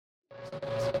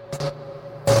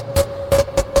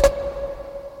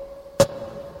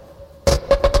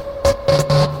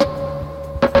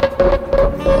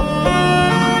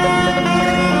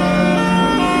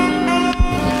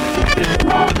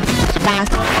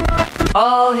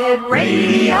All Hit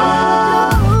Radio.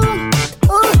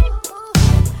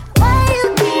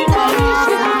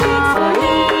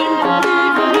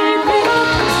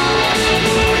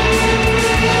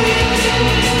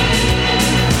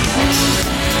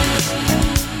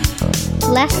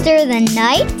 Lester the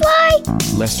Nightfly?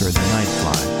 Lester the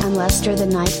Nightfly. I'm Lester the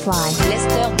Nightfly.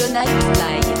 Lester the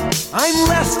Nightfly. I'm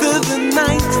Lester the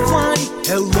Nightfly.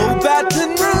 Hello,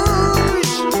 Baton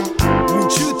Rouge.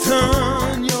 Won't you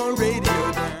turn your radio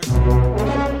down?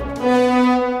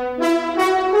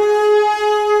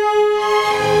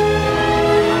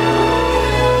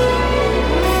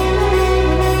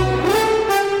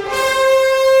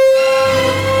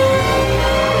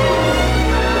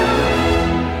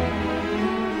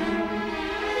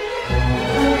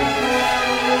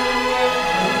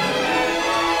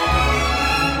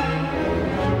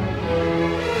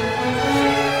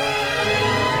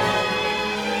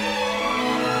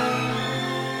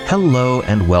 Hello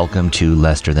and welcome to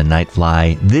Lester the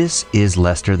Nightfly. This is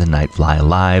Lester the Nightfly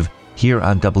Live here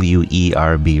on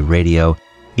WERB Radio.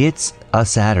 It's a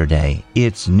Saturday,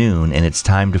 it's noon, and it's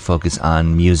time to focus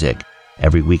on music.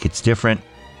 Every week it's different.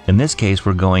 In this case,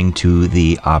 we're going to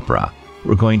the opera.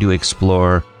 We're going to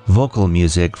explore vocal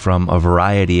music from a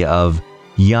variety of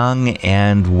young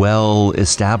and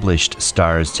well-established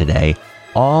stars today,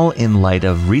 all in light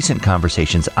of recent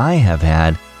conversations I have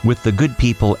had with the good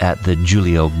people at the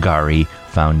Giulio Gari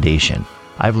Foundation.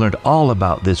 I've learned all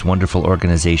about this wonderful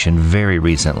organization very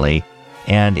recently,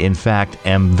 and in fact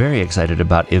am very excited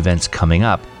about events coming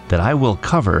up that I will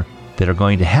cover that are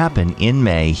going to happen in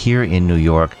May here in New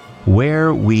York,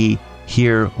 where we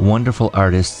hear wonderful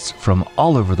artists from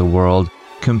all over the world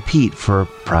compete for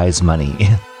prize money.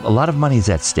 A lot of money is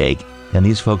at stake, and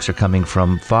these folks are coming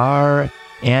from far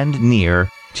and near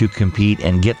to compete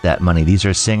and get that money. These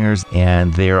are singers,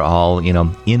 and they're all,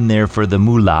 in there for the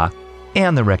moolah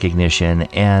and the recognition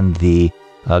and the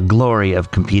glory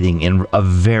of competing in a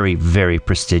very, very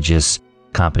prestigious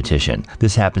competition.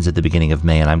 This happens at the beginning of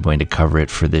May, and I'm going to cover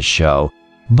it for this show.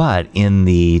 But in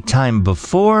the time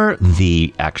before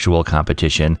the actual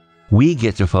competition, we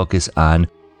get to focus on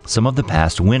some of the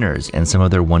past winners and some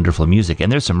of their wonderful music.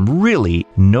 And there's some really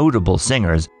notable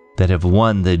singers that have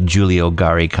won the Giulio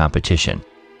Gari competition.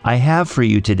 I have for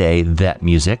you today that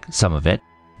music, some of it,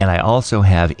 and I also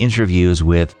have interviews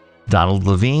with Donald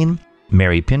Levine,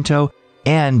 Mary Pinto,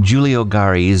 and Giulio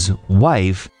Gari's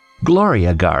wife,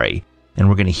 Gloria Gari. And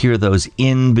we're going to hear those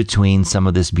in between some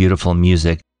of this beautiful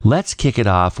music. Let's kick it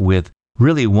off with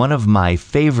really one of my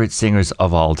favorite singers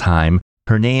of all time.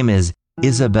 Her name is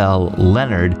Isabel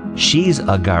Leonard. She's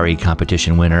a Gari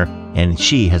competition winner, and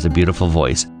she has a beautiful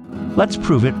voice. Let's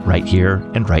prove it right here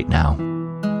and right now.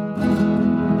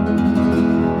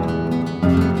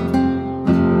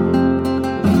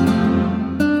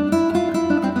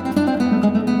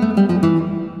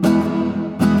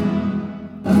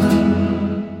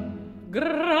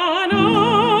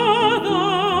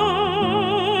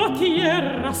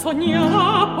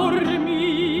 Soñada por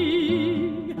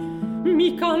mí,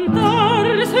 mi cantar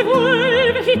se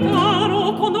vuelve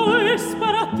gitano cuando es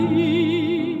para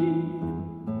ti.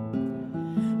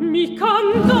 Mi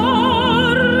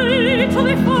cantar hecho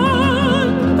de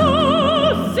fantasía,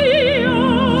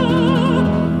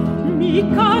 mi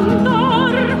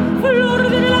cantar flor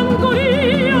de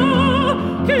melancolía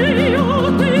que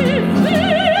yo te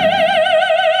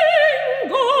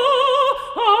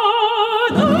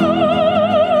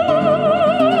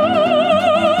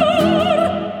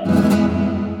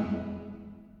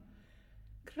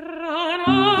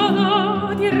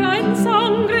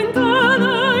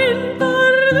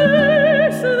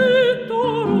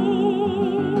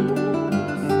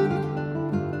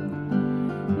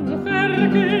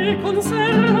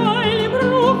conserva el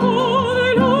brujo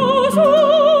de los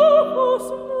ojos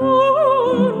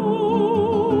moros,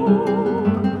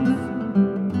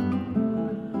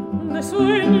 de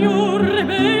sueño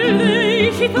rebelde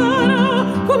y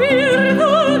gitana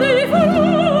cubierta de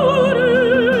flores,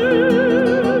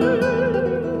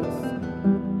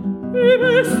 y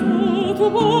beso tu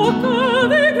boca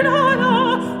de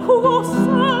grana,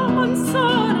 jugosa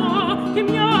manzana que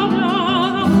me habla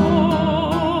de amor.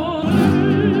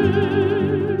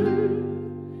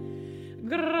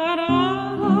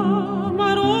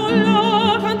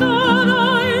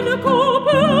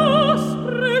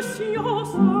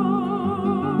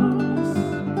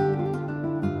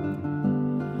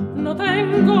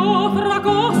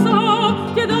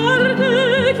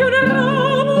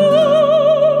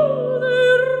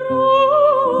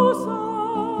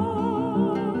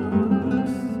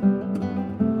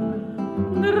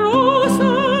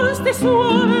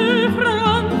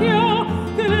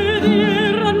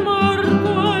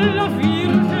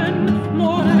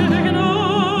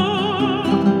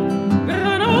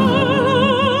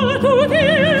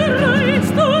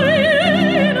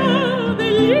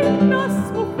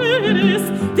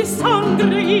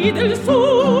 grigi del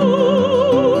sol.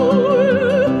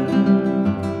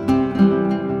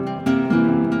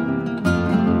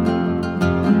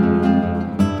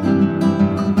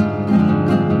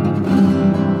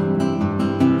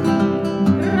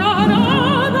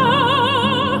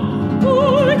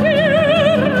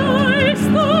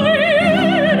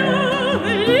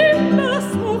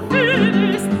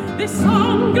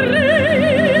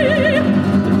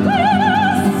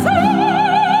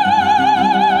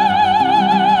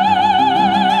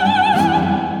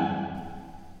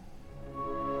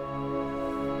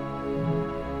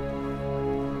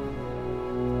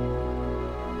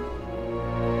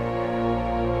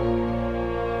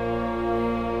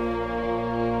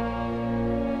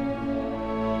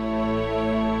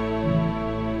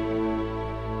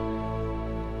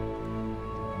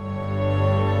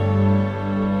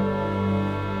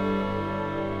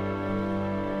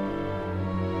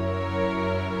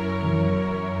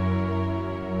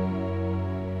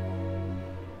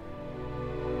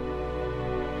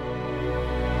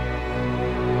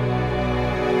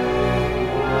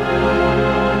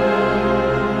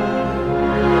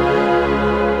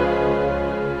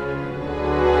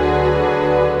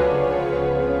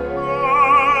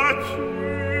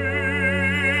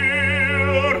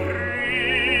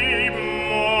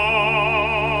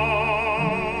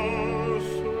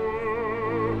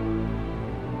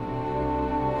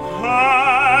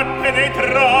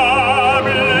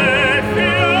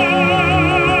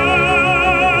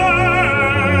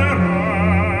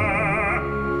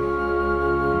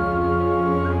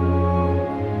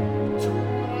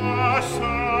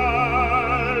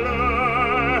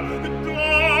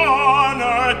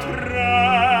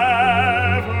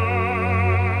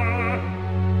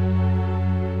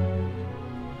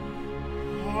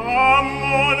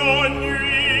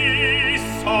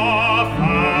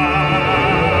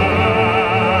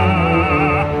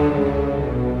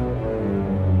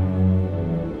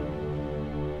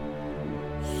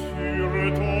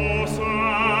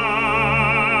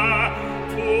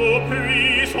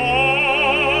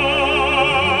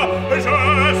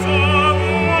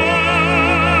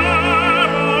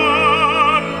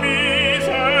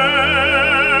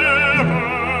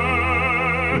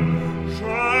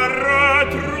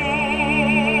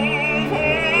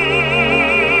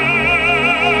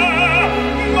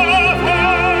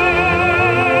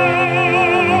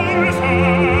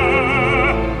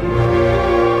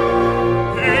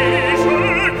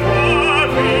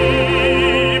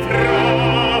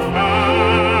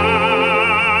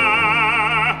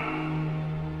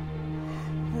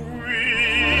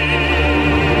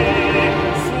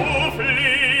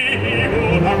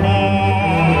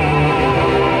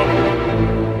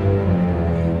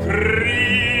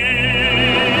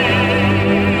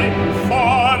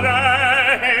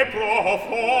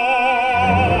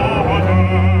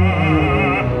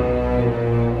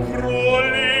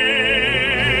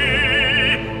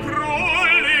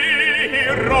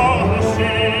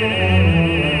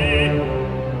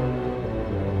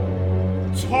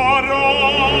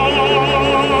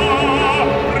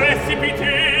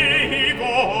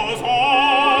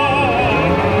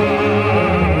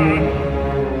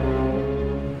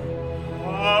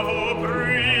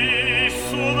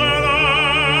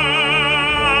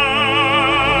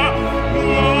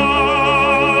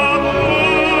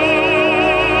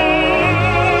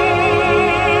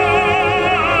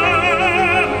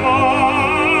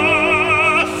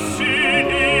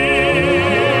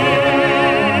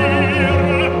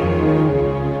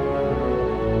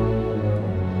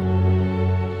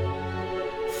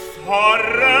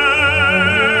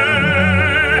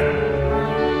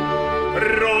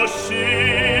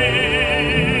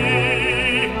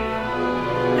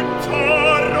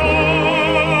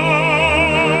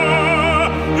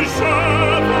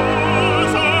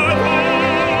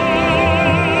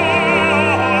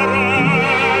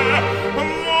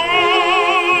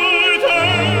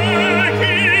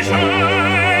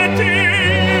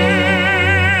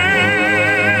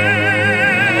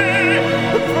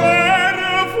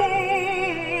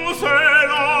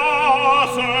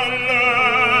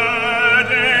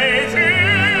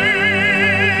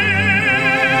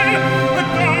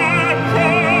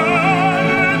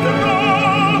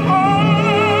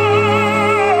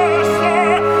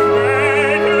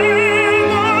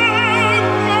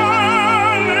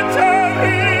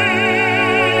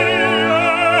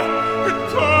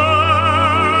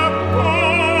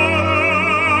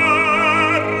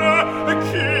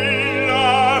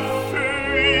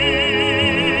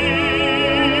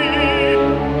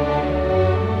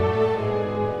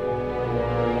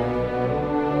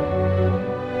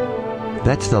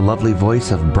 That's the lovely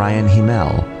voice of Brian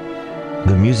Himmel.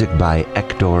 the music by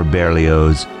Hector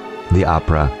Berlioz, the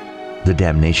opera The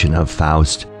Damnation of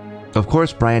Faust. Of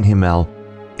course, Brian Himmel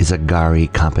is a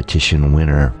Gari competition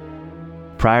winner.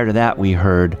 Prior to that, we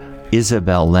heard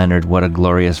Isabel Leonard. What a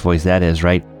glorious voice that is,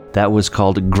 right? That was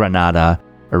called Granada,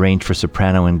 arranged for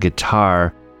soprano and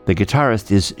guitar. The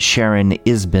guitarist is Sharon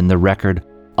Isbin, the record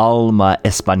Alma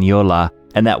Española,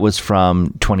 and that was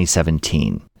from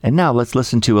 2017. And now let's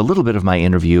listen to a little bit of my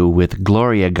interview with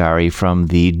Gloria Gari from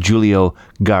the Giulio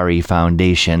Gari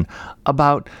Foundation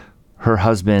about her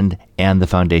husband and the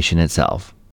foundation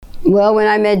itself. Well, when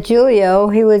I met Giulio,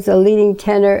 he was a leading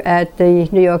tenor at the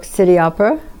New York City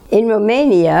Opera. In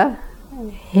Romania,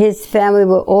 his family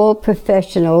were all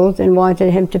professionals and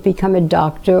wanted him to become a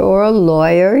doctor or a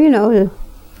lawyer, you know, the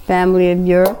family of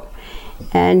Europe.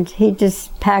 And he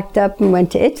just packed up and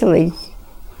went to Italy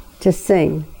to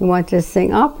sing. He wanted to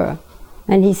sing opera.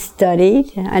 And he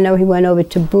studied. I know he went over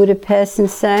to Budapest and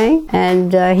sang.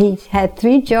 And he had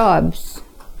 3 jobs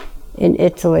in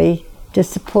Italy to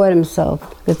support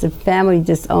himself, because the family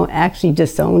actually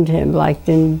disowned him, like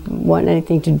didn't want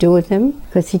anything to do with him,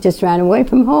 because he just ran away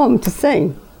from home to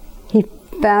sing. He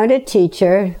found a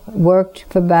teacher, worked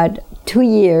for about 2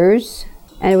 years,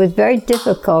 and it was very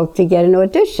difficult to get an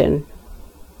audition.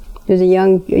 He was a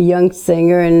young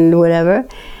singer and whatever,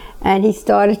 and he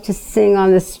started to sing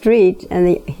on the street,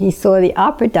 and he saw the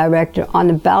opera director on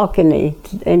the balcony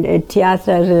in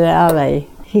Teatro Reale.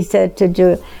 He said to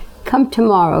Giulio, come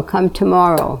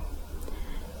tomorrow.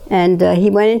 And he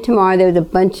went in tomorrow. There was a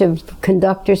bunch of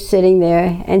conductors sitting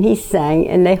there, and he sang,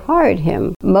 and they hired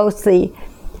him, mostly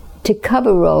to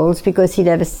cover roles, because he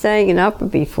never sang in opera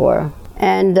before.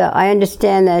 And I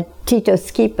understand that Tito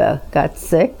Schipa got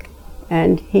sick,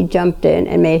 and he jumped in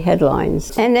and made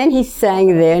headlines. And then he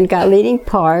sang there and got leading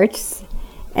parts,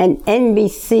 and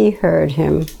NBC heard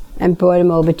him and brought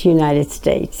him over to the United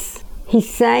States. He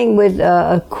sang with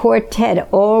a quartet,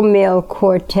 all-male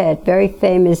quartet, very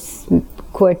famous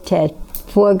quartet.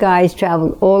 4 guys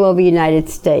traveled all over the United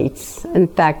States. In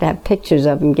fact, I have pictures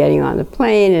of him getting on the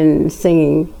plane and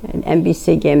singing, and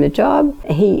NBC gave him the job.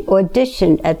 He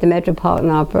auditioned at the Metropolitan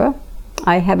Opera.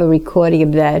 I have a recording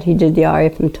of that. He did the aria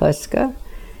from Tosca.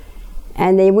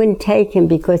 And they wouldn't take him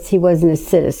because he wasn't a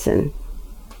citizen.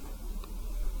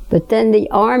 But then the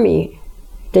army,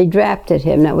 they drafted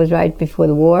him. That was right before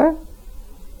the war.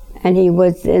 And he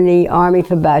was in the army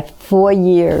for about 4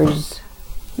 years.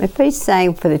 He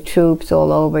sang for the troops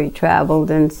all over. He traveled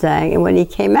and sang. And when he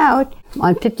came out,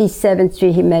 on 57th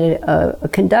Street, he met a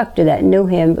conductor that knew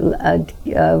him,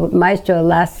 Maestro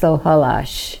Laszlo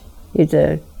Halas. He's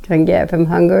a Hungarian from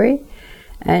Hungary.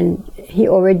 And he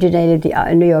originated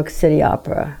the New York City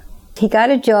Opera. He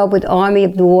got a job with Army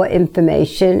of the War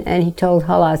Information, and he told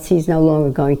Halas he's no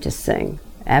longer going to sing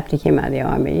after he came out of the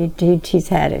army. He's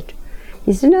had it.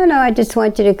 He said, no, I just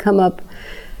want you to come up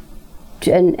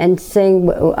and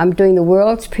sing. I'm doing the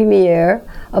world's premiere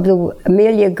of the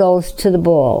Amelia Goes to the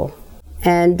Ball.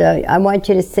 And I want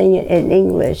you to sing it in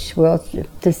English,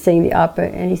 to sing the opera.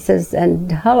 And he says, and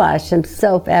Halas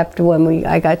himself, after when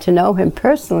I got to know him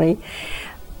personally,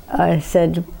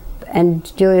 said,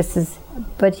 and Julia says,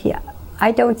 but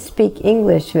I don't speak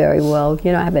English very well.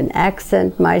 You know, I have an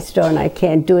accent, maestro, and I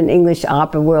can't do an English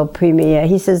opera world premiere.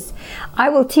 He says, I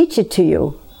will teach it to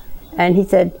you. And he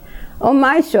said, oh,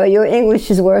 maestro, your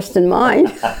English is worse than mine.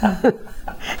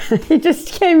 He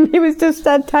was just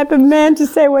that type of man to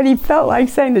say what he felt like,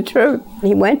 saying the truth.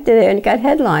 He went there and got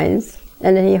headlines.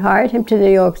 And then he hired him to the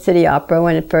New York City Opera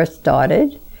when it first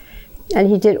started. And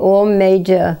he did all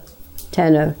major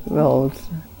tenor roles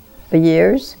for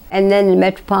years. And then the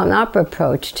Metropolitan Opera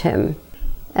approached him.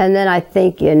 And then I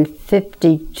think in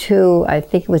 52,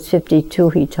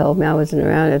 he told me, I wasn't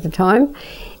around at the time.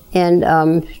 And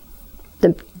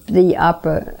the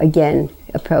opera again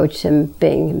approached him,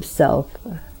 Bing himself,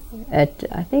 I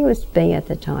think it was Bing at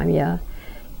the time, yeah.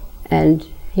 And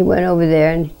he went over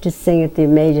there and to sing at the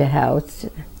major house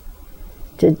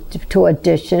to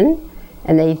audition.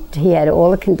 And he had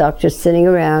all the conductors sitting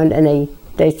around, and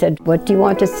they said, what do you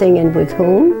want to sing and with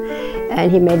whom?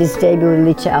 And he made his debut with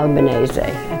Licia Albanese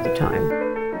at the time.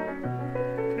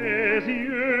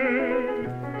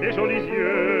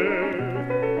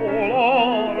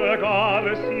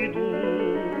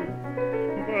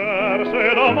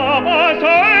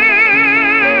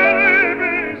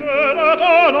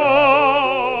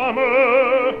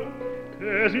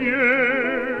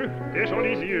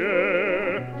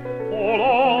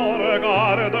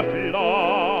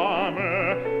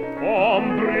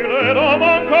 Brûler dans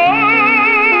mon cœur,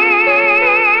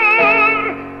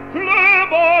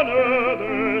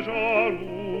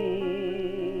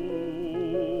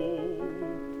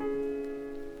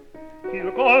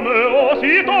 il calme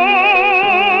aussitôt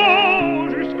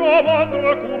jusqu'au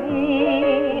moindre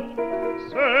courroux,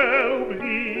 c'est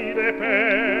l'oubli des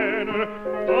peines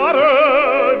par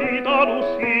vite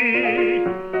adouci.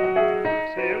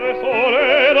 Si le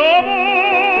soleil d'amour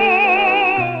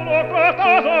que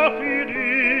t'as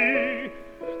fini,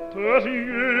 tes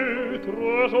yeux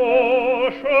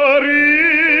trésors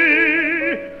chéris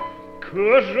que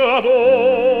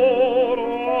j'adore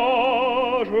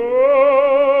à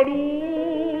genoux.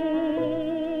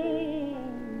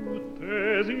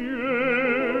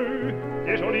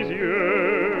 Tes jolis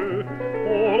yeux,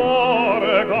 oh la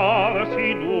regarde si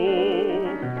doux,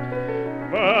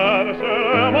 verse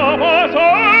ma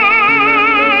pensée,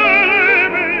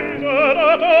 mise de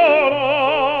ton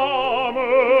âme.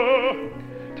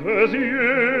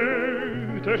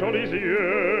 Tes jolis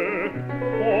yeux,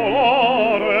 oh la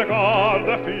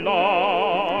regarde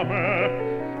flamme,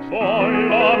 sont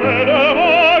l'âme de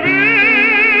ma vie,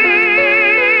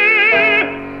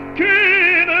 qui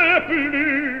n'est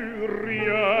plus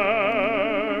rien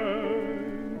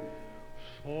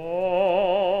sans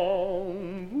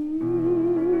vous.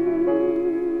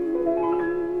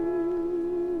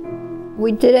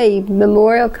 We did a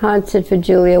memorial concert for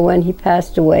Giulio when he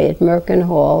passed away at Merkin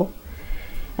Hall,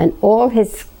 and all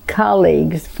his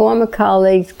colleagues, former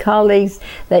colleagues,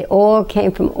 they all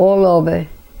came from all over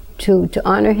to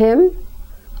honor him.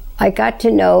 I got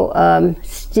to know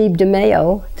Steve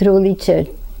DeMeo through Licha,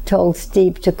 told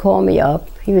Steve to call me up.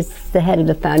 He was the head of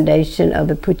the foundation of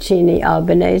the Puccini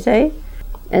Albanese.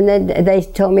 And then they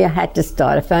told me I had to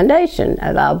start a foundation.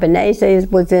 Albanese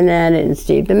was in it, and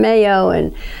Steve DeMeo,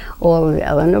 and all of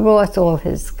Eleanor Ross, all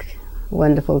his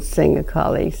wonderful singer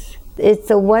colleagues.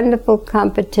 It's a wonderful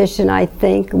competition, I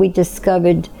think. We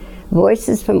discovered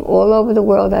voices from all over the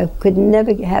world. I could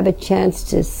never have a chance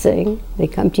to sing. They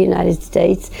come to the United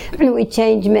States, and we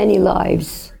changed many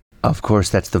lives. Of course,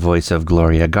 that's the voice of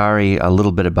Gloria Gari. A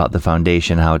little bit about the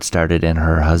foundation, how it started, and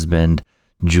her husband,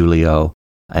 Giulio.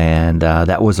 And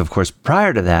that was, of course,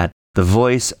 prior to that, the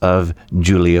voice of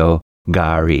Giulio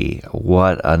Gari.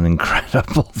 What an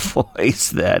incredible voice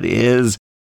that is.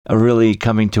 Really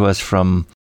coming to us from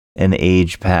an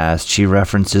age past. She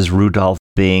references Rudolph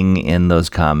Bing in those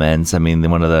comments. I mean,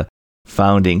 one of the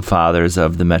founding fathers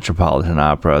of the Metropolitan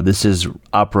Opera. This is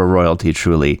opera royalty,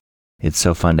 truly. It's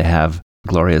so fun to have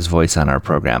Gloria's voice on our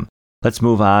program. Let's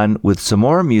move on with some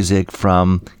more music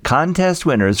from contest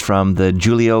winners from the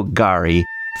Giulio Gari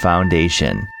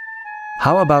Foundation.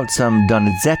 How about some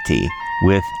Donizetti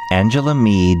with Angela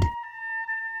Mead?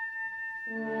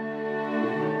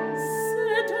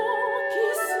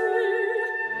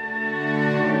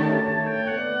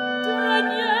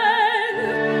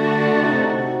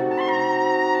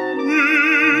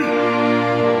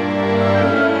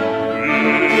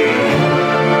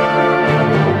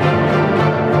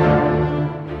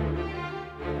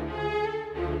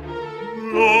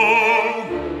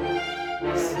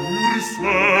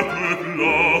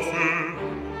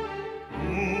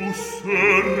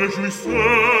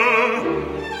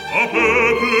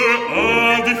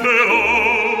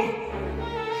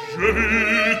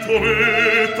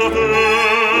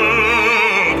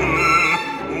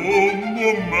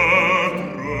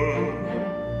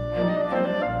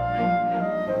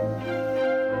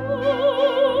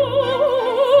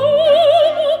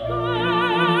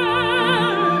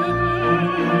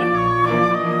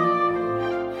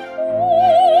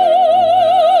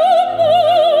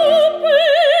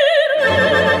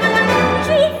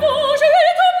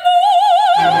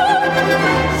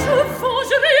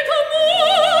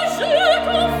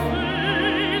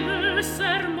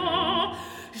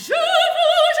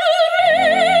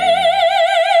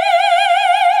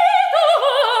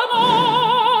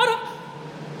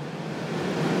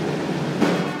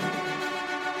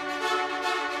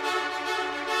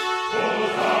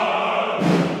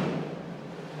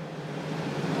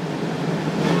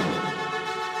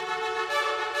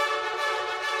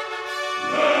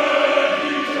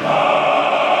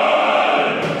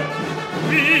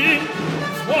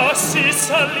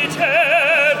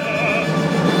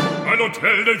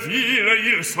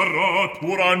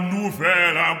 Pour un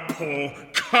nouvel impôt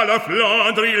qu'à la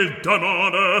Flandre il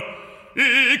demande,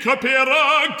 et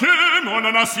capira que mon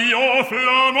nation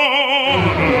flamande,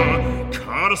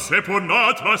 car c'est pour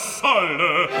notre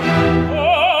sol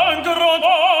un grand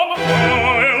homme,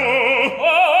 un héros,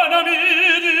 un ami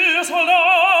du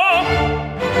soldat,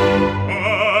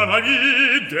 un ami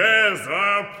des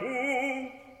impôts,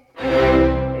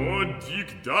 au duc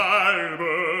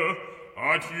d'Albe,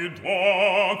 As-tu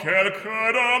donc quelque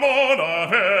demande à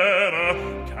faire,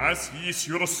 qu'assis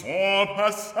sur son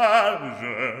passage,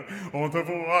 on te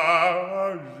voit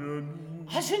à genoux.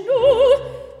 À genoux,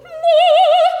 moi,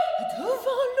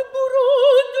 devant le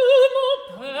bourreau de mon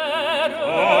père.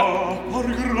 Ah, par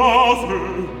grâce,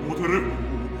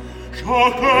 montrez-vous,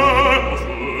 chacun a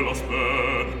seul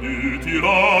aspect,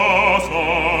 dit-il-a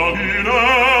sanguinaire,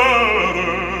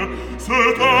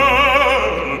 c'était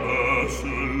baisse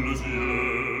les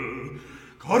yeux,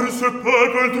 car ce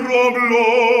peuple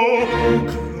tremblant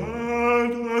craint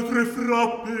d'être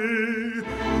frappé,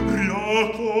 rien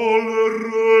qu'en le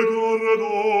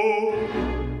regardant.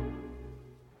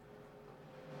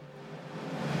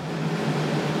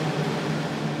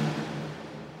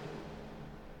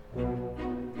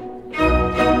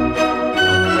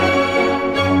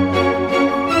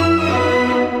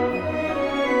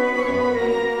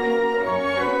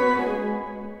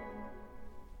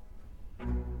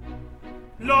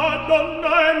 La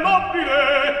donna è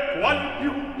mobile, qual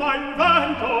piuma il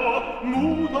vento,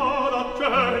 muta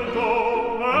l'accento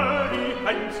e il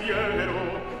pensiero.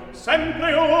 Sempre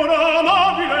ora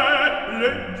amabile,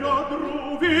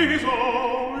 leggiadro viso,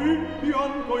 il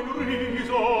pianto in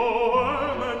riso è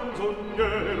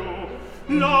menzognero.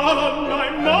 La donna è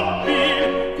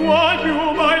mobile, qual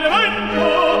piuma il vento,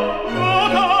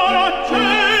 muta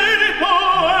l'accento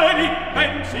e il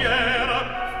pensiero.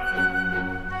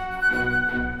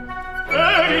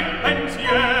 Il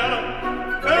pensiero,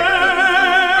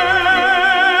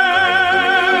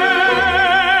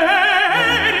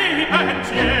 il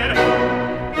pensiero.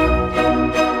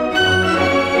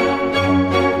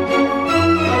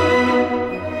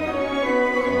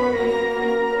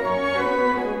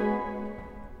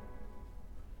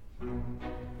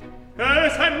 È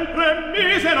sempre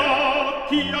misero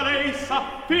chi a lei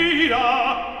s'affida,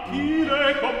 chi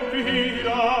le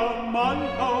confida,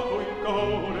 malcato il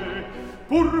cuore.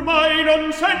 Pur mai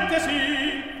non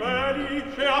sentesi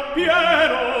felice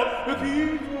appieno,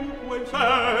 chi su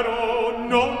pensiero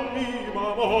non viva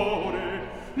amore.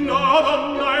 La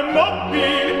donna è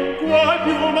mobile, qual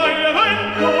piuma il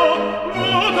vento,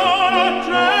 muta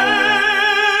l'accento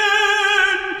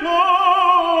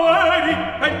e il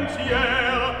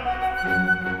pensiero.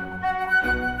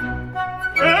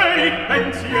 E il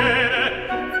pensiero.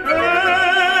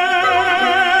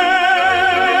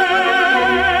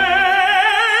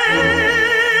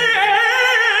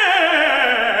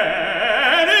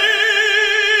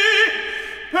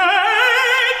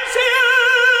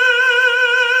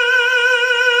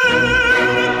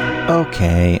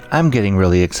 Okay, I'm getting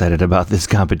really excited about this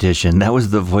competition. That was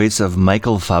the voice of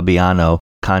Michael Fabiano,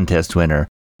 contest winner.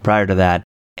 Prior to that,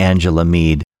 Angela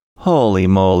Mead. Holy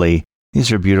moly,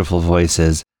 these are beautiful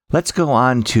voices. Let's go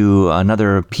on to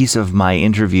another piece of my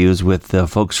interviews with the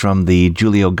folks from the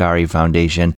Giulio Gari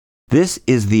Foundation. This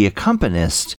is the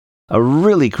accompanist, a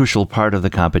really crucial part of the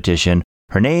competition.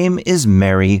 Her name is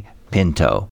Mary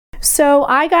Pinto. So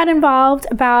I got involved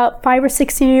about 5 or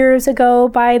 6 years ago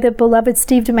by the beloved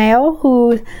Steve DeMeo,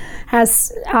 who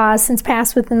has since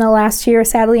passed within the last year,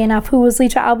 sadly enough, who was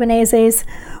Licia Albanese's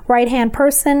right-hand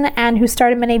person and who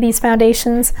started many of these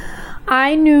foundations.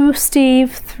 I knew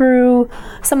Steve through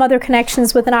some other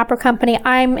connections with an opera company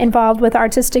I'm involved with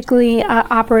artistically,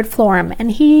 Opera at Florem,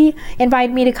 and he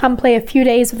invited me to come play a few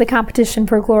days of the competition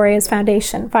for Gloria's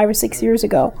foundation 5 or 6 years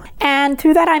ago. And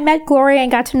through that I met Gloria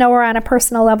and got to know her on a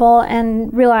personal level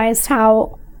and realized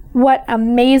what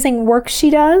amazing work she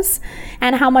does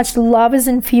and how much love is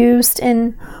infused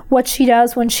in what she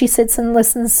does when she sits and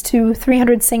listens to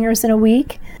 300 singers in a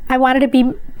week. I wanted to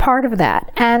be part of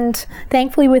that, and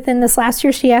thankfully within this last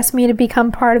year she asked me to become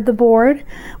part of the board,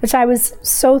 which I was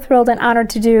so thrilled and honored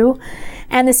to do.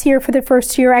 And this year, for the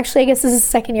first year, actually I guess this is the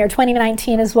second year,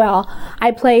 2019 as well,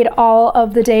 I played all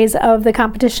of the days of the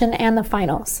competition and the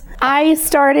finals. I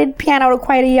started piano at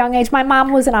quite a young age. My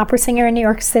mom was an opera singer in New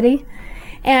York City,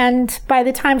 and by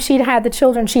the time she'd had the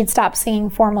children, she'd stopped singing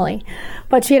formally.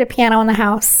 But she had a piano in the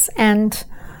house, and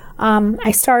I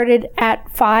started at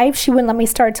 5. She wouldn't let me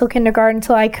start till kindergarten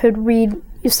until I could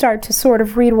start to sort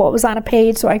of read what was on a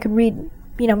page so I could read,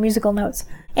 musical notes.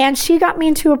 And she got me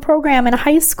into a program in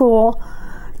high school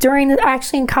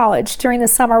actually in college, during the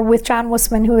summer with John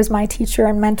Wussman, who was my teacher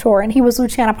and mentor, and he was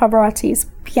Luciano Pavarotti's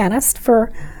pianist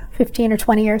for 15 or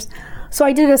 20 years. So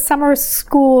I did a summer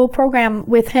school program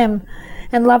with him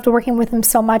and loved working with him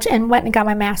so much, and went and got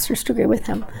my master's degree with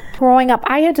him. Growing up,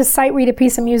 I had to sight read a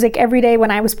piece of music every day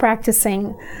when I was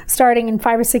practicing, starting in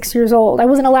 5 or 6 years old. I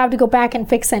wasn't allowed to go back and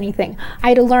fix anything. I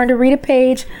had to learn to read a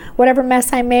page. Whatever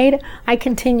mess I made, I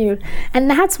continued. And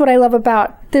that's what I love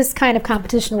about this kind of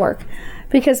competition work.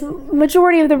 because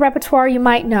majority of the repertoire you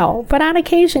might know, but on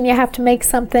occasion you have to make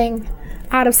something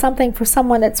out of something for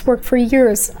someone that's worked for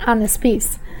years on this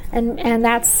piece, and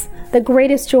that's the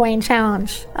greatest joy and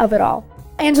challenge of it all.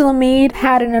 Angela Meade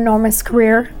had an enormous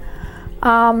career.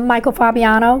 Michael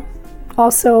Fabiano,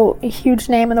 also a huge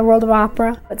name in the world of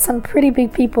opera, but some pretty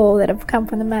big people that have come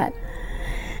from the Met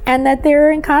and that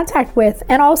they're in contact with.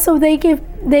 And also they give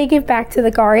back to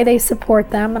the Gari, they support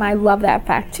them, and I love that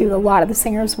fact too. A lot of the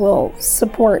singers will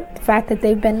support the fact that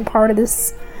they've been part of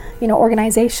this,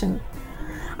 organization.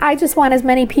 I just want as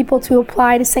many people to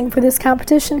apply to sing for this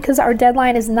competition because our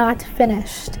deadline is not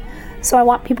finished. So I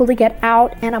want people to get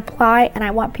out and apply, and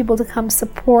I want people to come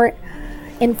support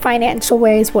in financial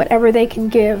ways, whatever they can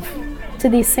give to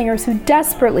these singers who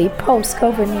desperately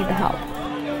post-COVID need the help.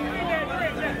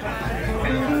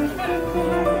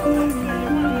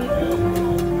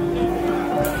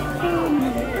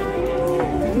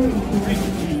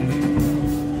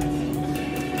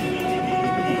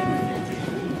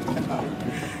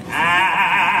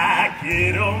 I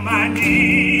get on my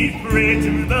knees, pray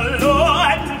to the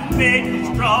Lord to make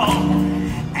me strong,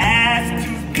 ask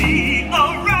to be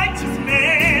a righteous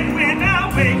man when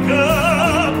I wake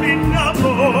up in the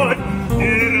morning,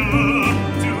 get up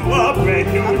to a brand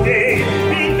new day,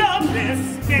 be the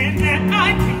best man that I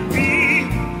can be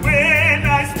when I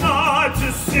start to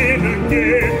sin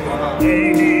again.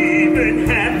 Ain't even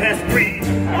half as free,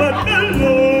 but the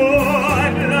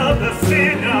Lord loves the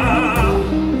sinner.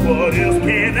 What else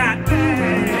can I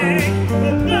think?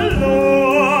 But the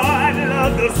Lord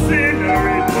loves the sinner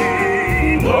in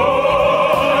me.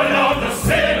 Lord of the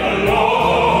sinner,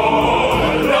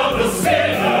 Lord of the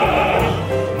sinner.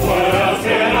 What else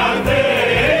can I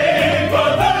think?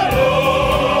 But the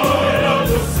Lord of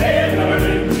the sinner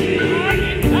in me.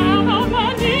 I'm down on my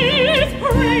knees,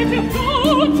 pray to go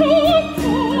to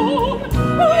home.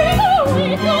 Pray the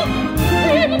weak,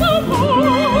 in the poor.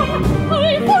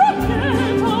 Pray for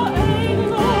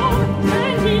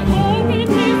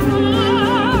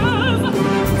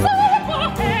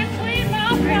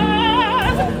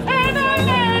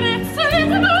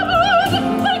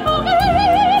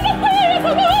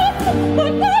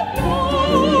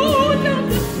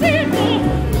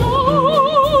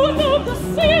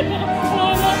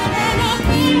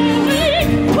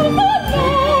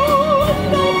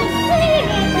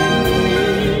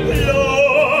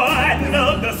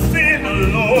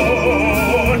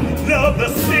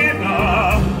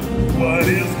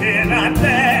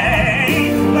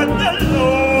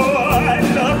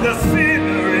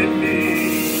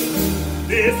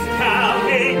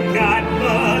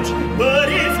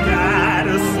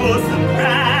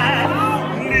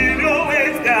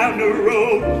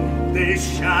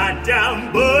shot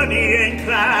down Bunny and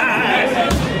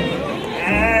Clyde.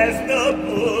 As the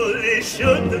bullet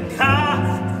shook the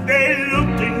car, they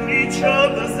looked in each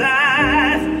other's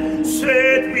eyes,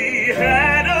 said we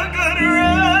had a good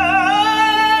run.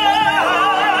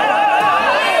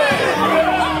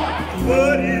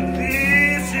 But if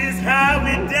this is how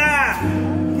we die,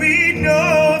 we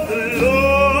know the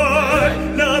Lord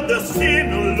loved the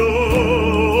sinner,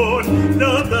 Lord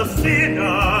loved the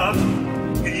sinner.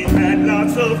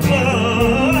 Lots of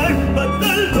fun, but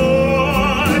the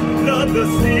Lord loved the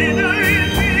sinner in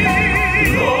me.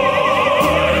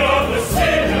 Lord of the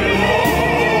sinner,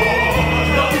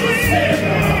 Lord of the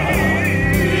sinner.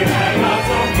 We had lots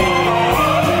of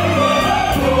fun, but the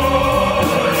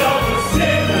Lord loved the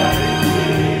sinner in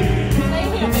me. Stay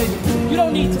here, baby. You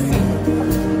don't need to sing.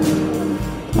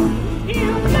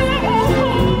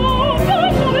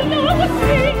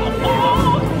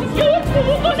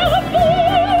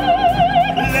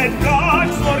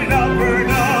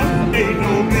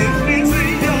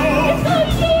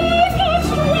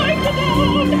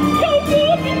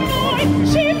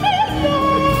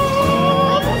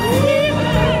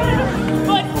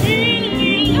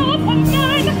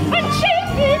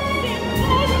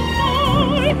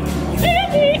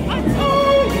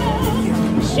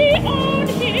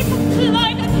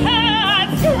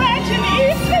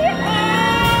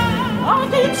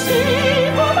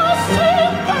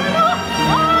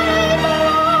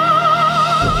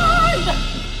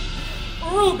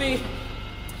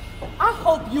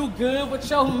 You good with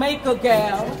your maker,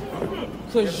 gal,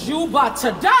 cause you about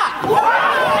to die.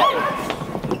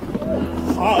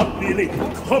 Oh, Billy,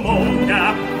 come on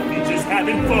now, we just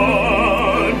having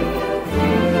fun.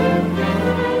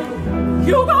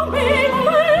 You gon' be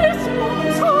this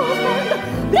woman's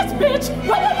husband, this bitch,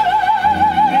 what you do?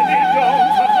 Billy, don't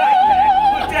come like that,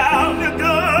 put down the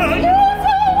gun. You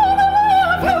don't wanna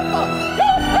love him,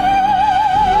 you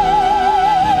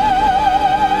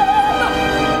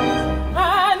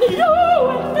and you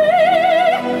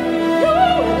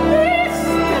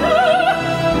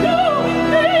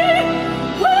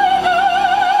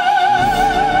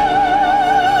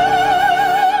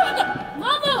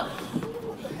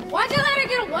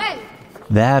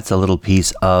That's a little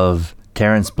piece of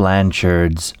Terence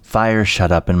Blanchard's Fire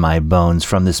Shut Up in My Bones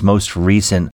from this most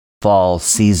recent fall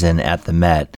season at the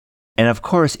Met. And of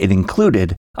course, it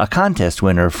included a contest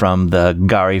winner from the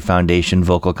Gari Foundation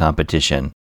vocal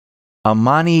competition.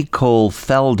 Amani Cole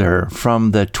Felder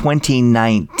from the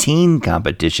 2019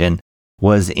 competition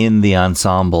was in the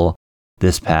ensemble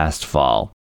this past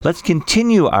fall. Let's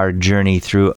continue our journey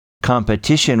through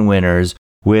competition winners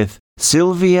with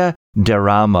Sylvia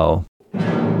Deramo.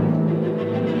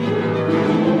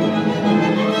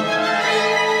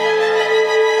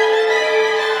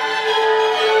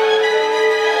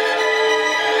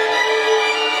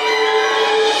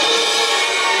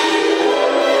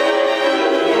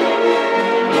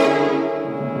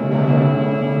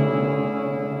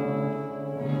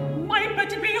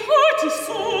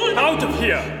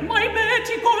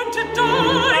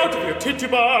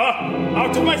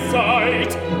 Out of my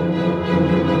sight.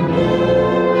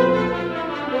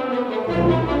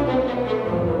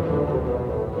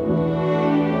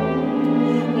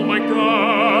 Oh my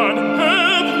God,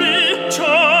 help me,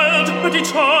 child, pretty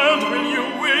child, will you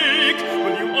wake?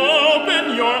 Will you open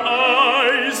your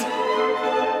eyes?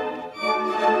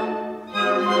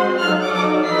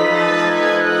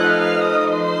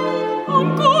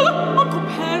 Uncle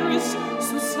Paris,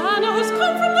 Susanna has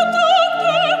come from the doctor.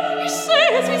 He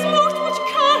says he's looked but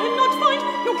cannot find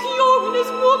no cure in his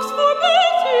books for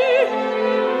Betty.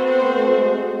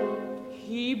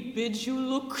 He bids you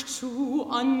look to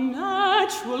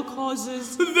unnatural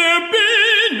causes. There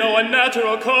be no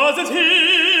unnatural causes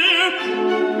here.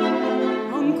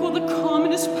 Uncle, the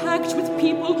common is packed with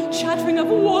people chattering of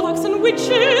warlocks and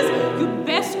witches. You'd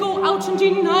best go out and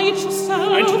deny it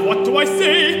yourself. And what do I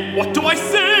say? What do I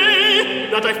say?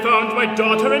 That I found my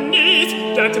daughter and niece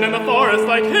dancing in the forest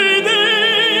like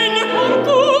heathen.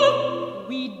 Uncle,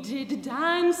 we did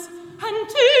dance and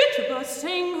Tituba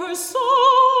sang her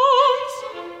songs.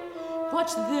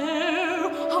 But there,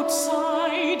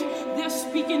 outside, they're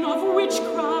speaking of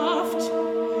witchcraft.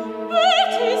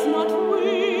 Betty's not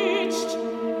witched.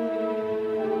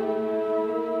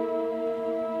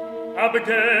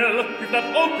 Abigail, you've not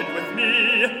opened with me.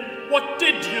 What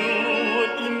did you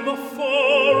in the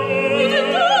forest? We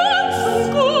did dance,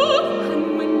 Uncle,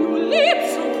 and when you leaped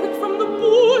so quick from the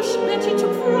bush, Betty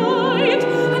took fright,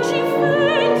 and she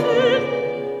fainted.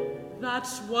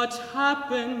 That's what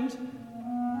happened.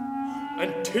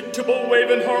 And Tituba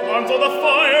waving her arms on the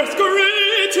fire,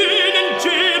 screeching and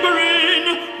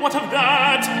gibbering. What of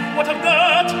that? What of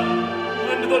that?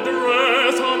 And the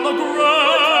dress on the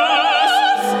grass.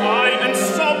 I and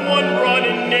someone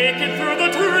running naked through the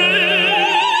trees.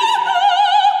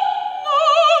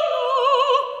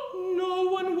 No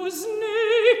one was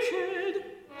naked.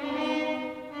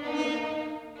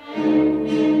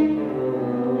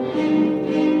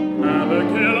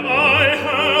 Abigail, I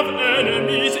have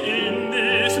enemies in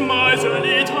this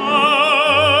miserly town.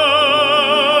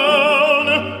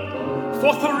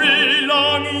 For 3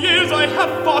 long years I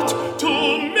have fought to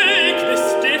make this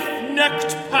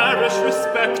stiff-necked parish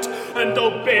respect and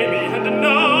obey me, and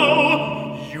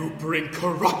now you bring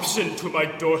corruption to my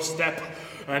doorstep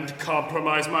and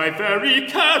compromise my very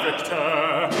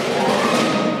character.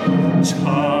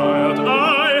 Child,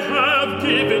 I have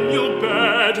given you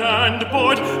bed and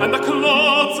board and the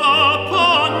clothes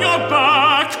upon your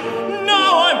back.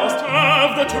 Now I must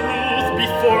have the truth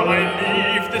before I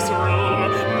leave this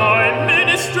room. My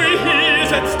ministry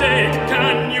is at stake.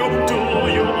 Do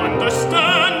you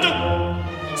understand?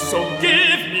 So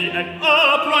give me an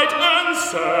upright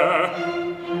answer.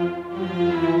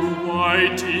 Why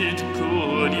did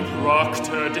Goody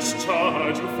Proctor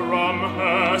discharge you from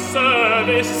her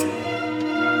service?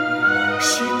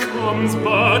 She comes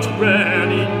but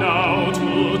rarely now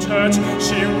to church.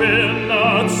 She will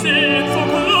not sit so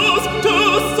close to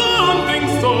something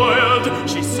soiled.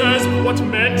 She says, what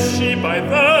meant she by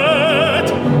that?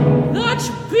 That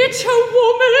bitter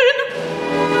woman!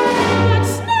 That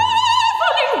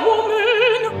sniveling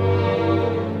woman!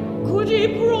 Goody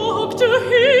Proctor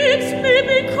hates me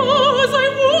because I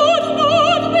would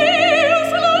not be a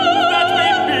slave. That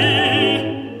may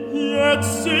be, yet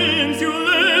since you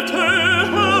left her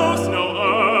house, no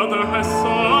other has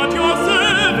sought your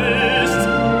service.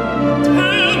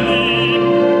 Tell me,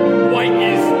 why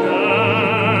is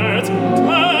that?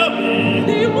 Tell me.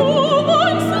 The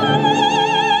woman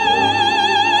slaves,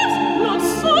 not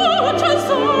so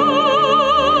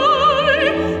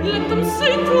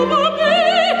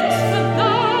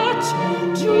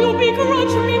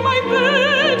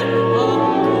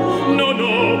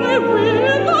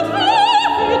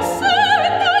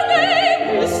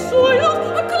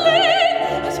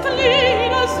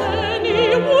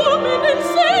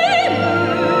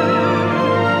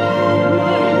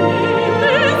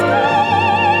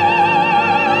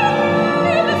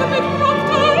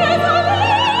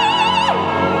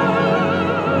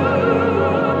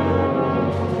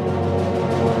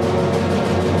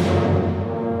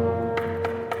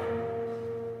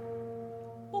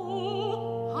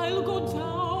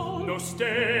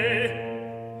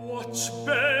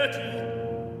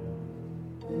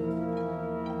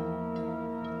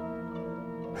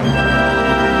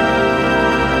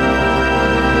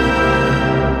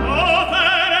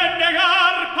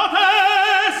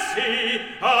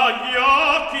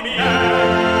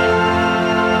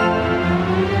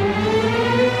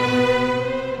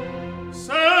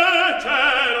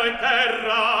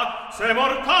se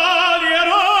mortali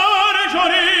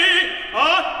ragioni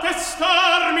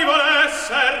attestarmi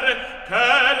volesser che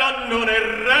la non è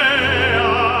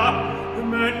rea.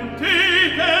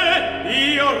 Mentite,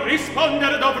 io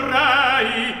risponder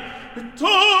dovrei,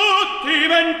 tutti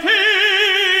mentite.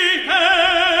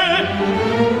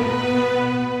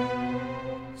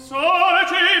 Sole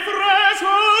cifre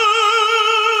sue,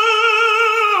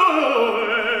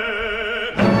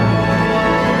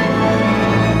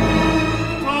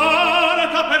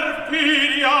 tanta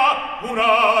perfidia,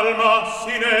 un'alma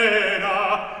si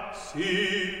nera,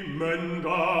 si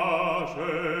mendace.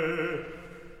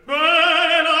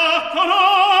 Bene la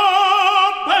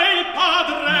conobbe il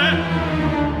padre,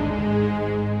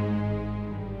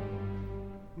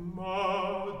 ma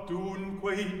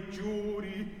dunque i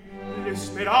giuri, le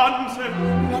speranze,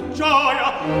 la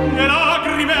gioia, le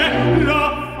lagrime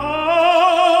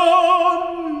l'affanno,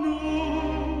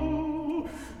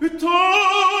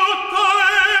 tutta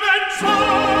è menzogna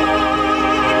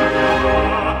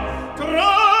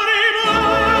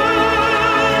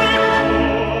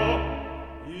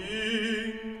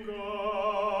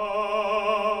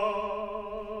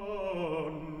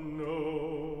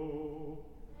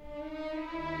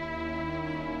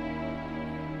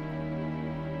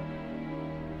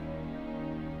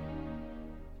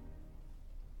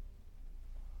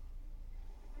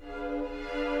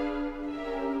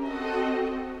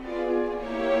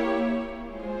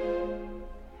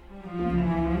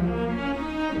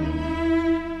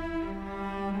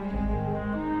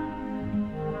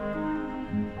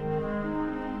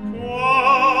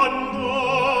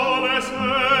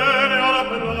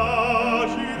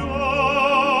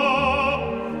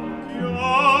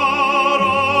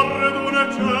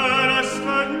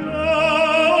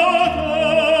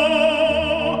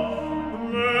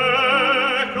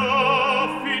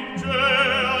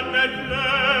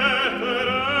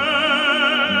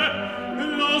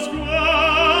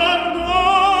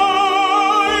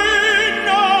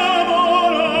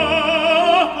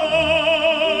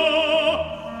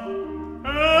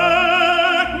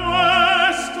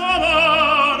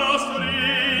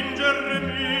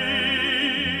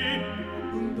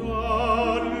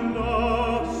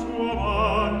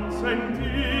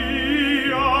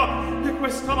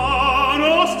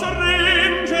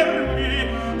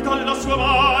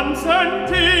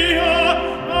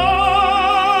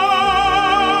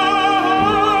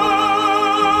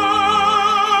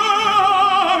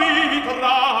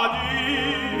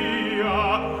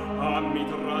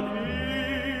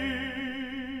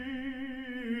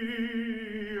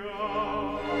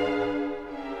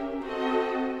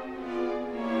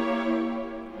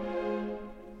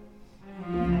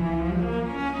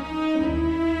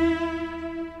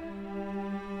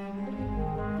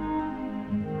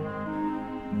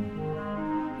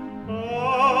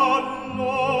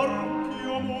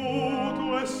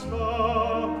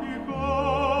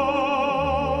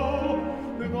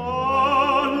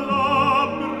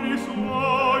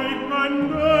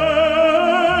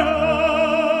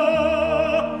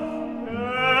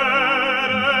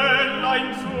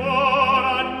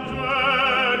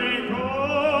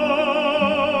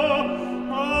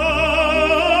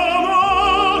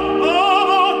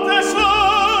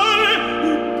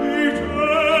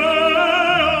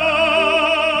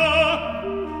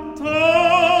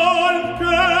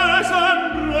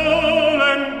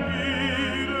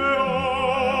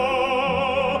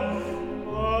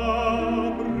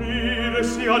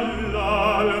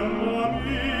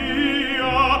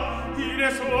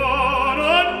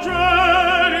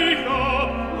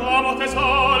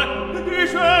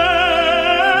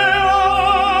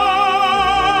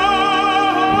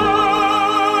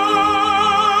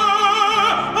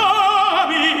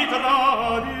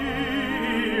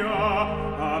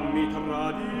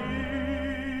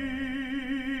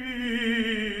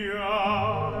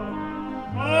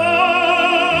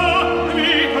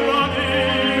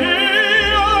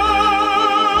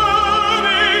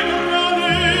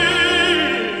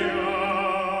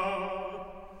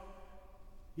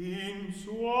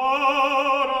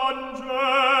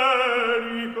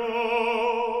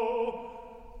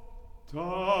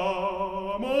tra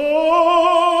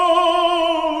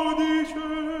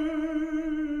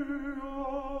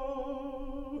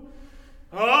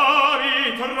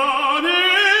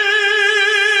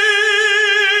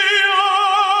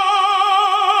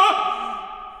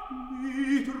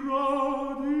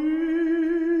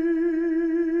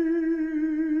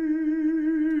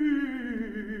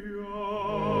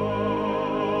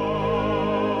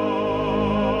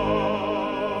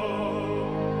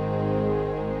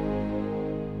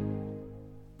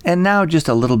And now just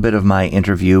a little bit of my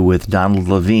interview with Donald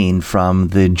Levine from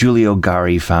the Giulio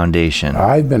Gari Foundation.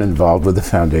 I've been involved with the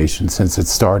foundation since it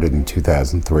started in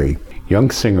 2003. Young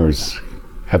singers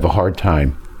have a hard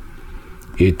time.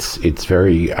 It's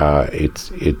very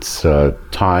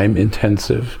time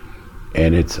intensive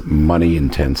and it's money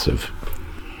intensive.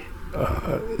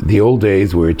 The old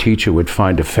days where a teacher would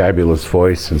find a fabulous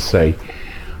voice and say,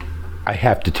 I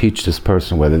have to teach this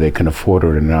person whether they can afford it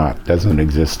or not, doesn't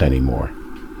exist anymore.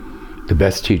 The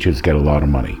best teachers get a lot of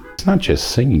money. It's not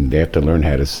just singing. They have to learn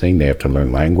how to sing. They have to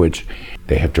learn language.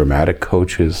 They have dramatic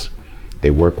coaches. They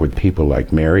work with people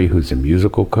like Mary, who's a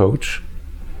musical coach,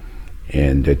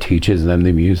 and teaches them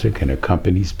the music and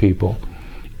accompanies people.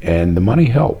 And the money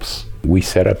helps. We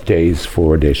set up days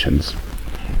for auditions.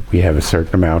 We have a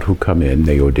certain amount who come in,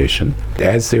 they audition.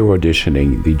 As they're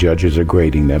auditioning, the judges are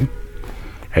grading them.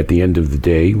 At the end of the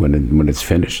day, when it's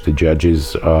finished, the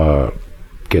judges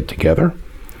get together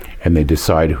and they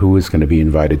decide who is going to be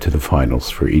invited to the finals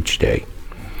for each day.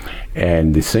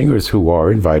 And the singers who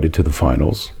are invited to the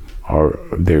finals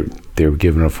they're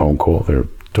given a phone call, they're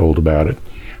told about it,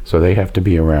 so they have to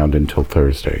be around until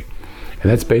Thursday.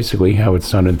 And that's basically how it's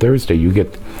done. On Thursday, you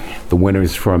get the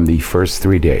winners from the first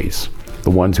 3 days, the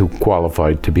ones who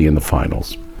qualified to be in the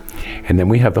finals. And then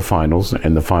we have the finals,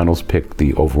 and the finals pick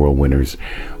the overall winners.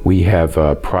 We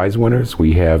have prize winners,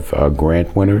 we have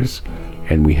grant winners,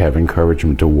 and we have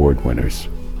encouragement award winners.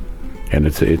 And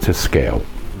it's a scale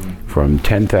from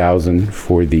 $10,000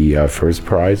 for the first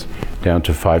prize down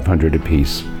to $500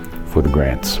 apiece for the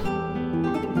grants.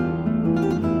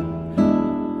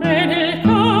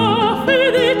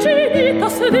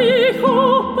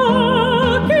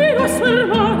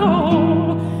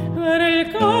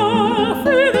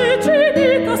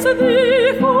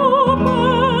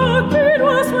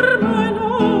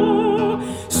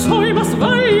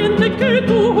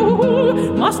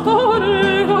 Más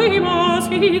torero y más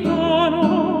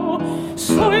gitano,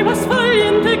 soy más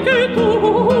valiente que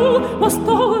tú, más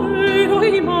torero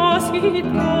y más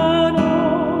gitano.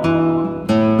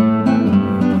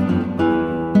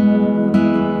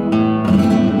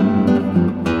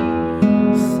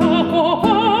 Sacó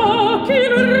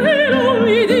Paquino el reloj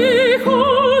y dijo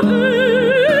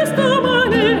de esta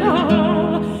manera,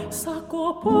 sacó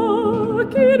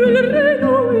Paquino el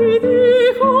reloj y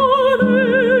dijo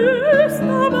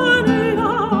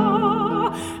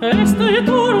este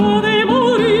toro ha de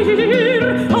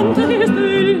morir antes de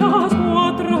las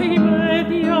 4:30.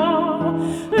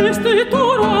 Este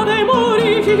toro ha de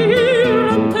morir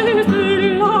antes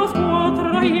de las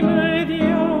 4:30.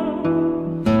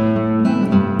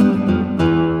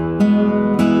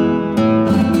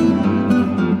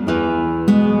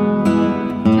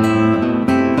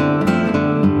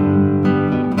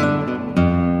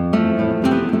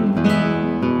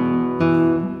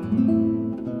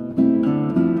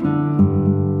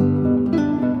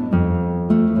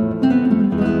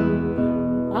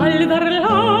 Al dar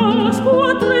las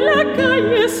 4 en la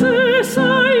calle se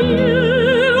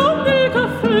salieron del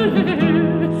café.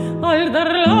 Al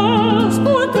dar las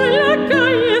 4 en la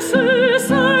calle se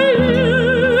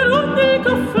salieron del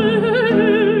café.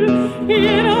 Y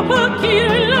era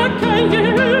Paquino en la calle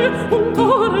un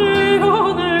torero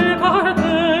de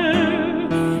cartel.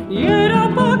 Y era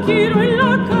Paquino en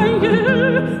la calle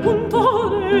un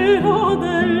torero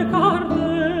del cartel.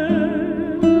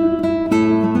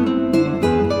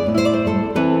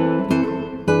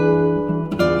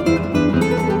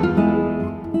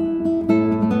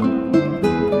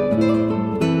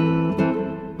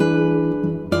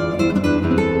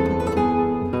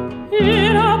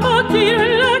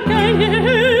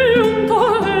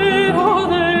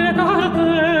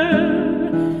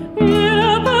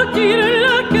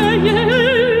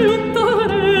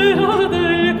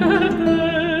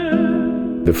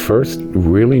 The first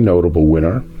really notable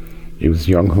winner, it was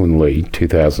Young Hoon Lee,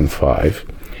 2005.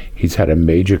 He's had a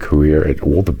major career at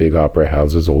all the big opera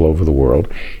houses all over the world.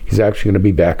 He's actually going to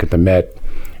be back at the Met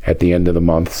at the end of the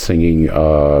month singing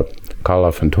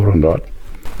Calaf and Turandot.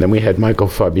 Then we had Michael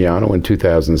Fabiano in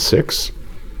 2006.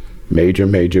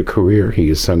 Major career. He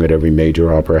has sung at every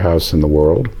major opera house in the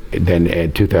world. Then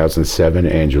in 2007,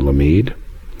 Angela Mead.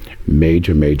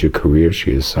 Major career.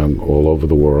 She has sung all over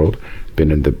the world.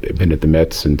 Been at the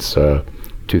Met since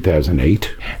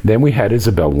 2008. Then we had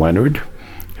Isabel Leonard,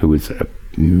 who was a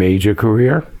major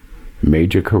career.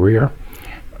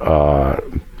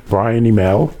 Brian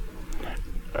Email,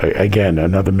 again,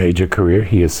 another major career.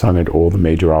 He has sung at all the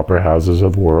major opera houses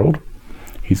of the world.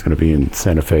 He's going to be in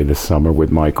Santa Fe this summer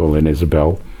with Michael and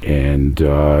Isabel. And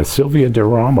Sylvia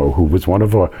DeRamo, who was one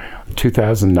of our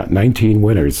 2019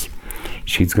 winners.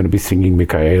 She's going to be singing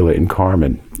Michaela in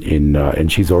Carmen,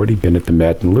 and she's already been at the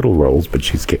Met in little roles, but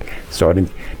starting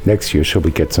next year, she'll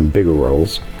get some bigger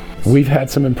roles. We've had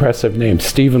some impressive names.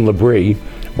 Stephen Labrie,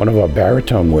 one of our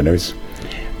baritone winners,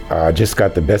 just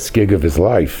got the best gig of his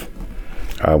life.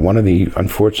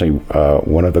 Unfortunately,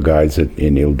 one of the guys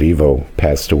in Il Divo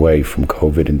passed away from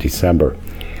COVID in December,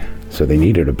 so they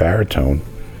needed a baritone.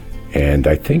 And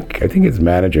I think his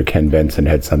manager, Ken Benson,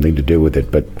 had something to do with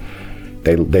it, but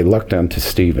they lucked onto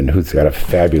Stephen, who's got a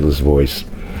fabulous voice.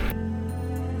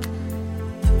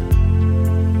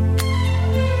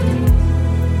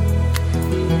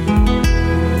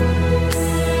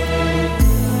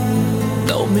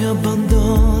 No me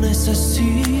abandones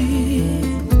así,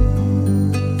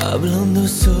 hablando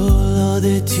solo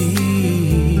de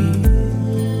ti.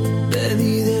 Ven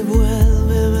y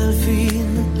devuélveme al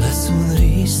fin la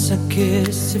sonrisa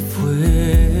que se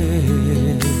fue.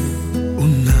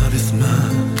 Una vez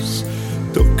más,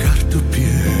 tocar tu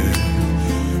piel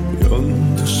y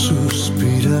hondo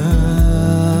suspirar.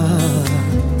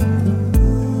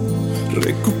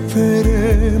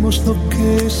 Recuperemos lo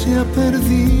que se ha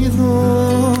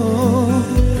perdido.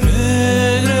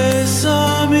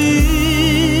 Regresa a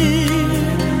mí,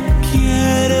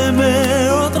 quiéreme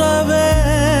otra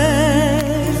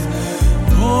vez.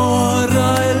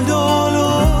 Borra el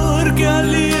dolor que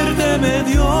al irte me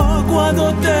dio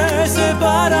cuando te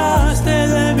separaste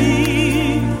de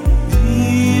mí.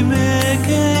 Dime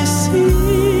que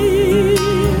sí,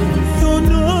 yo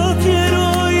no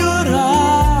quiero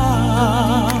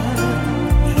llorar.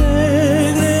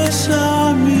 Regresa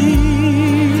a mí.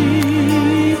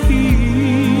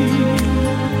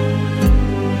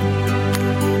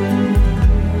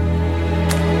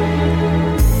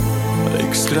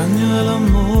 Extraño el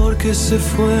amor que se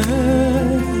fue,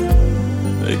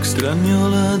 extraño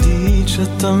la dicha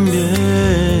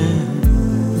también.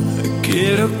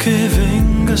 Quiero que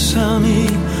vengas a mí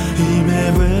y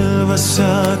me vuelvas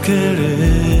a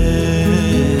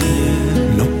querer.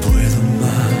 No puedo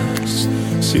más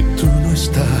si tú no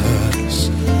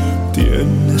estás,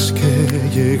 tienes que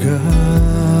llegar.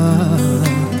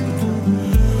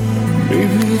 Mi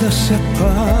vida se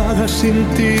apaga sin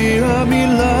ti a mi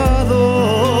lado.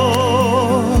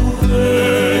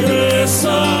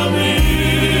 Regresa a mí.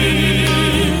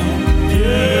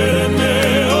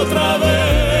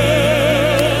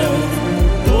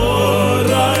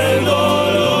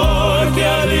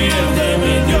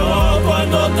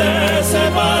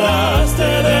 Separaste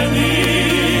de mí,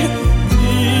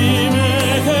 dime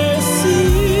que sí,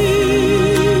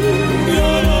 yo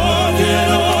no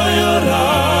quiero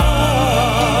llorar.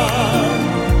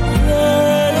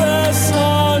 Regresa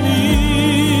a mí.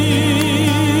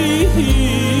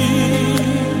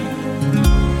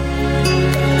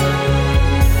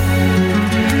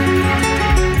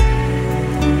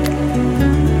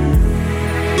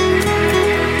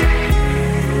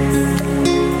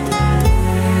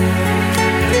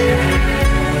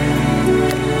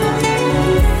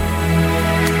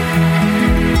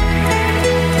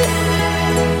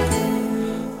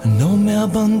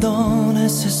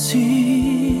 Abandones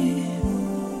así,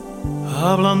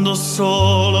 hablando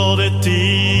solo de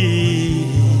ti.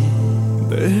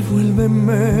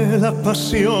 Devuélveme la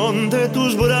pasión de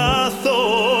tus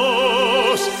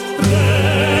brazos.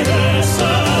 Regresa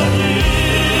a mí,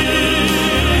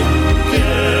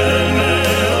 quiéreme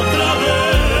otra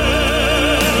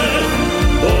vez.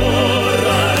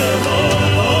 Borra el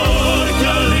dolor que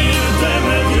al irte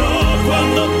me dio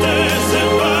cuando te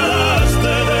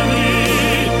separaste de mí.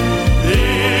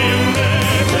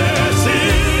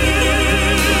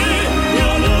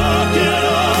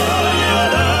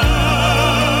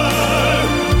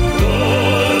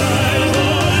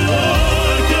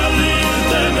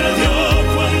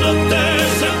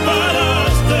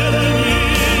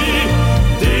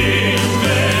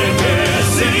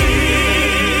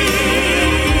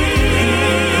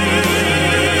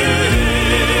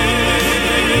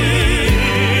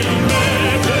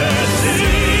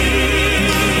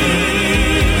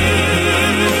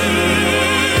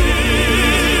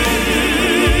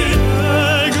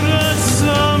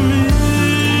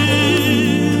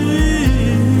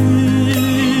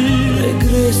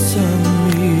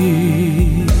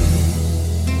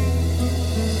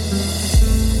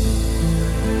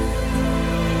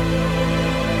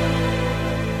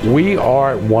 We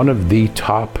are one of the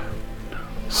top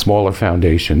smaller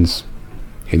foundations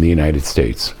in the United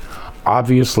States.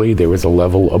 Obviously, there is a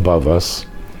level above us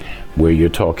where you're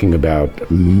talking about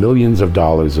millions of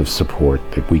dollars of support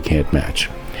that we can't match.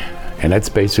 And that's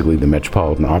basically the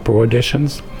Metropolitan Opera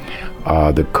auditions,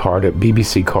 the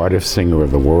BBC Cardiff Singer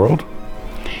of the World,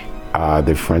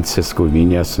 the Francisco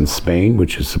Viñas in Spain,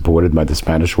 which is supported by the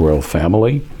Spanish royal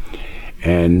family,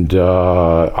 and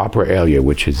Opera Elia,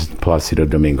 which is Placido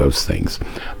Domingo's things.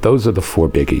 Those are the 4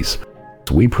 biggies.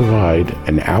 We provide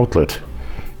an outlet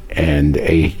and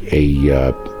a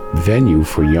venue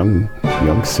for young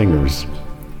singers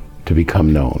to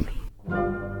become known.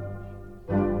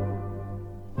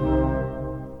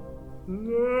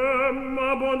 Ne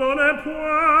m'abandonnez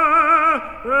point,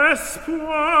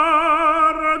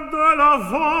 espoir de la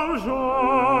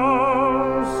vengeance.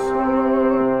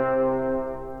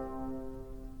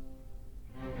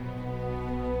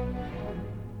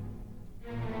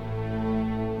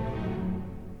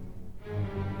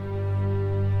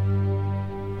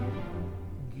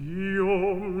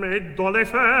 Dans les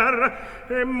fers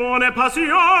et mon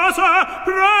impatience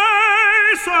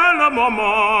presse le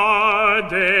moment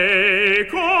des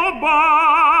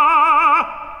combats.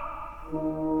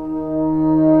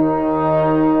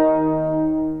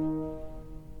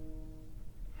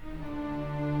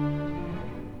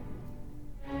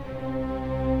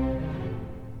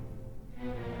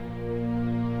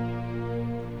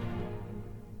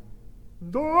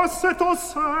 Dans cette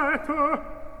enceinte,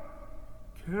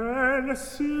 quel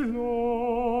silence!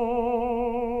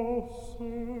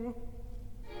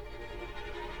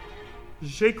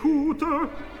 J'écoute,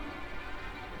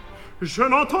 je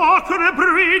n'entends que le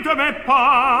bruit de mes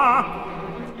pas.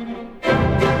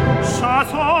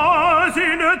 Chassons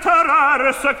une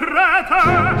terreur secrète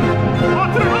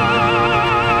entre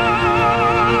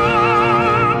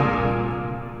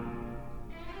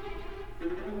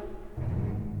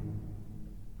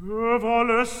devant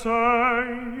le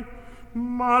seuil.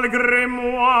 Malgré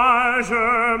moi,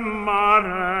 je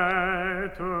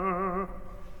m'arrête.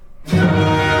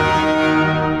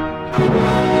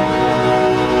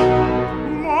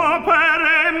 Mon père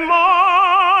est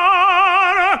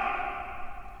mort,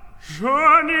 je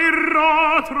n'y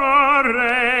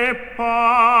rentrerai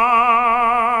pas.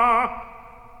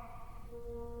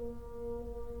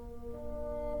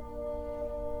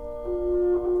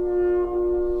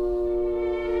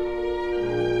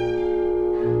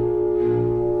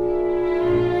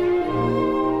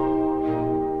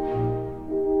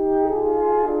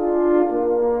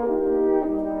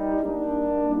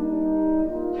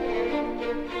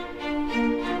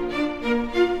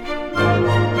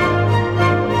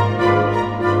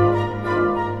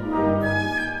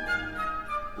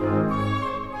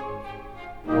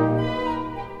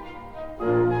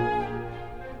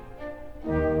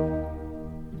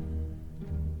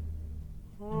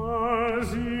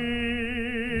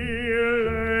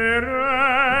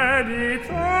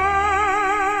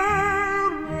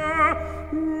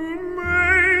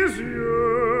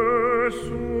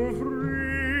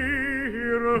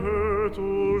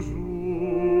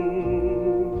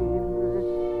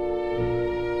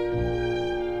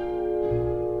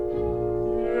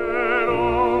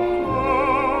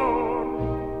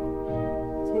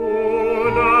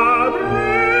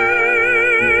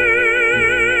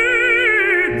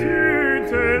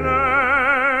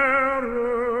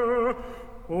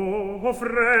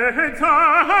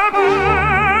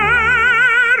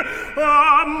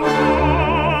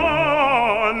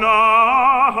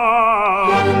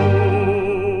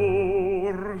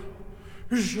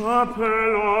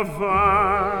 J'appelle en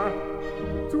vain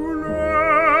tout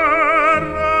leur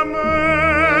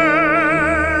amère.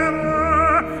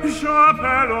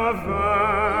 J'appelle en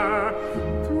vain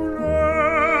tout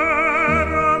leur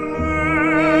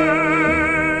amère.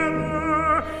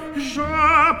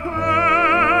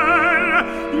 J'appelle,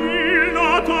 il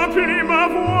n'entend plus ma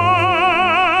voix.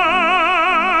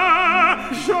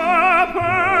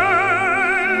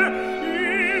 J'appelle,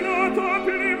 il n'entend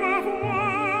plus ma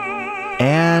voix.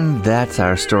 And that's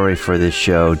our story for this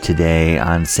show today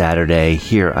on Saturday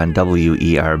here on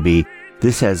WERB.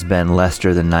 This has been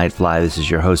Lester the Nightfly. This is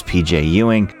your host, PJ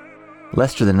Ewing.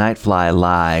 Lester the Nightfly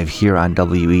live here on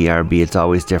WERB. It's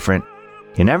always different.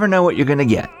 You never know what you're going to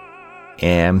get.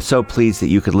 And I'm so pleased that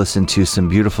you could listen to some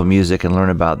beautiful music and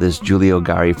learn about this Giulio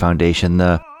Gari Foundation.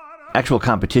 The actual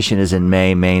competition is in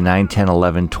May 9, 10,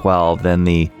 11, 12. Then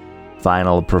the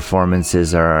final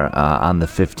performances are on the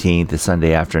 15th, the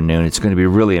Sunday afternoon. It's going to be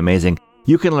really amazing.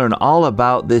 You can learn all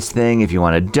about this thing if you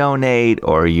want to donate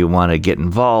or you want to get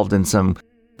involved in some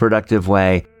productive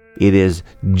way. It is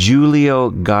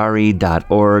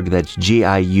giuliogari.org. That's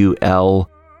Giulio,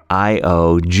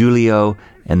 Giulio,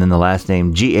 and then the last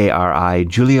name Gari,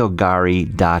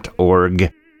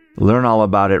 giuliogari.org. Learn all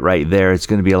about it right there. It's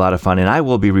going to be a lot of fun, and I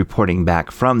will be reporting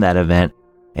back from that event,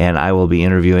 and I will be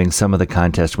interviewing some of the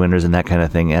contest winners and that kind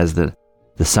of thing as the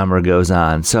summer goes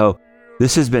on. So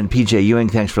This has been PJ Ewing.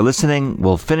 Thanks for listening.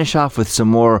 We'll finish off with some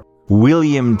more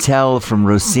William Tell from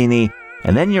Rossini,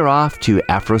 and then you're off to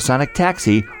Afrosonic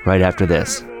Taxi right after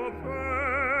this.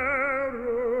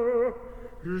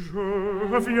 Je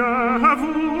viens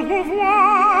vous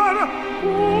voir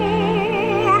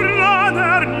pour la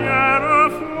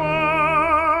dernière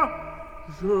fois.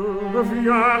 Je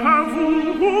viens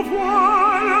vous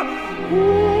voir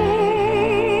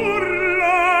pour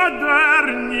la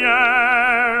dernière.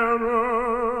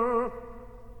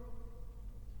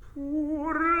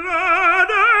 Pour la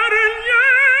dernière.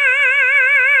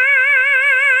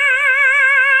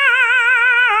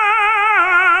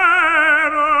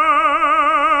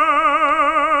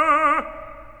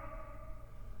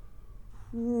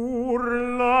 Pour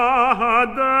la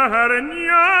dernière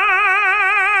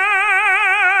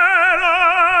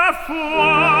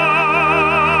fois.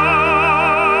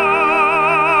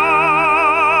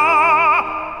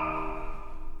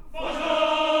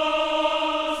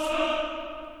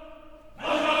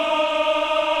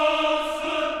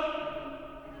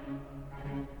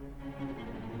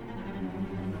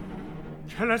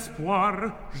 Quel espoir,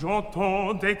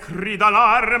 j'entends des cris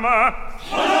d'alarme.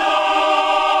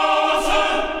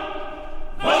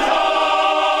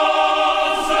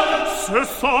 Ce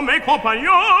sont mes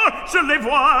compagnons, je les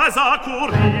vois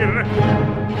accourir.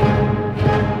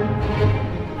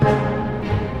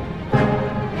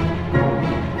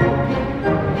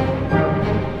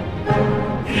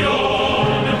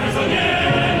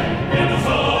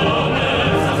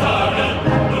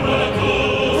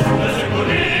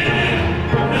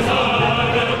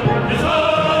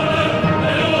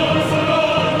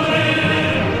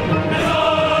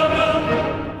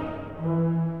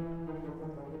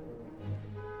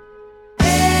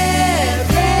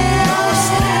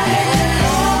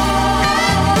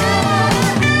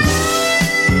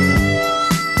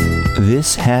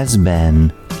 This has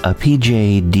been a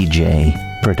PJ DJ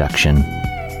production.